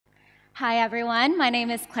Hi everyone, my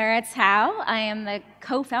name is Clara Tsao. I am the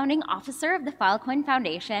co-founding officer of the Filecoin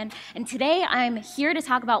Foundation, and today I'm here to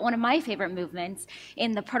talk about one of my favorite movements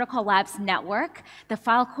in the Protocol Labs network, the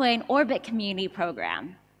Filecoin Orbit Community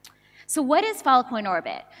Program. So what is Filecoin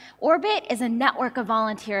Orbit? Orbit is a network of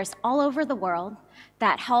volunteers all over the world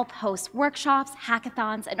that help host workshops,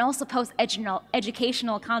 hackathons, and also post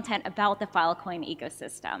educational content about the Filecoin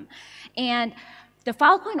ecosystem. And the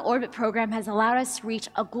Filecoin Orbit program has allowed us to reach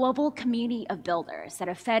a global community of builders that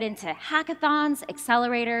have fed into hackathons,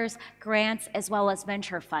 accelerators, grants, as well as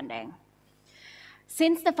venture funding.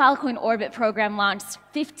 Since the Filecoin Orbit program launched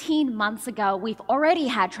 15 months ago, we've already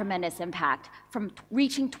had tremendous impact, from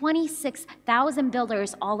reaching 26,000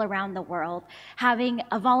 builders all around the world, having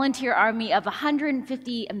a volunteer army of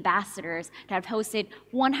 150 ambassadors that have hosted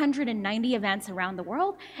 190 events around the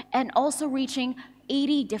world, and also reaching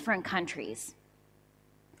 80 different countries.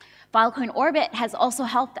 Filecoin Orbit has also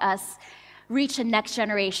helped us reach the next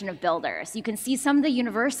generation of builders. You can see some of the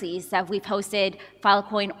universities that we've hosted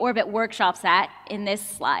Filecoin Orbit workshops at in this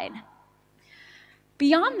slide.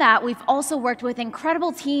 Beyond that, we've also worked with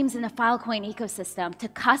incredible teams in the Filecoin ecosystem to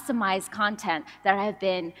customize content that have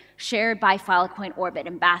been shared by Filecoin Orbit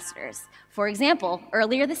ambassadors. For example,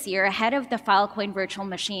 earlier this year, ahead of the Filecoin virtual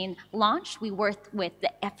machine launch, we worked with the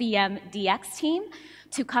FEMDX team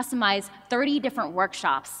to customize 30 different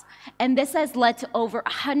workshops. And this has led to over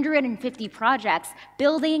 150 projects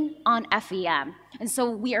building on FEM. And so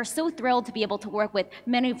we are so thrilled to be able to work with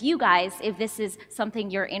many of you guys if this is something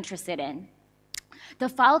you're interested in. The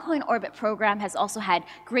Filecoin Orbit program has also had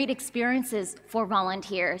great experiences for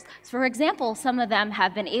volunteers. For example, some of them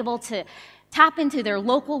have been able to tap into their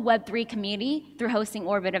local Web3 community through hosting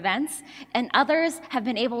Orbit events, and others have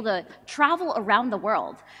been able to travel around the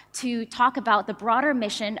world to talk about the broader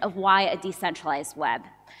mission of why a decentralized web.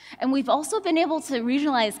 And we've also been able to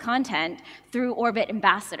regionalize content through Orbit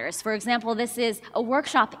ambassadors. For example, this is a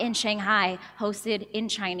workshop in Shanghai hosted in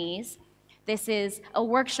Chinese. This is a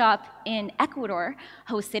workshop in Ecuador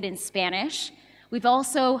hosted in Spanish. We've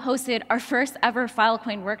also hosted our first ever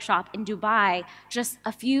Filecoin workshop in Dubai just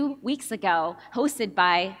a few weeks ago, hosted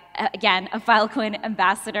by, again, a Filecoin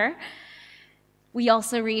ambassador. We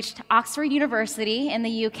also reached Oxford University in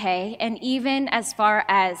the UK, and even as far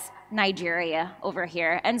as Nigeria over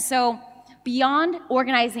here. And so beyond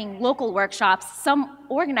organizing local workshops, some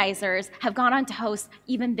organizers have gone on to host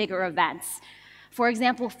even bigger events. For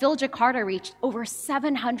example, Phil Jakarta reached over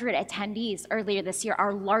 700 attendees earlier this year,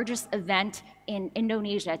 our largest event in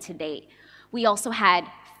Indonesia to date. We also had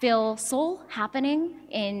Phil Seoul happening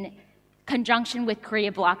in conjunction with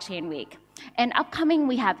Korea Blockchain Week. And upcoming,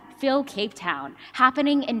 we have Phil Cape Town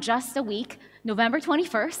happening in just a week, November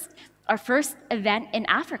 21st, our first event in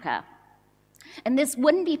Africa. And this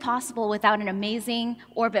wouldn't be possible without an amazing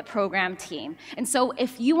Orbit program team. And so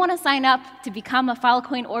if you want to sign up to become a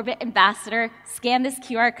Filecoin Orbit ambassador, scan this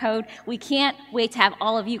QR code. We can't wait to have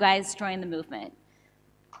all of you guys join the movement.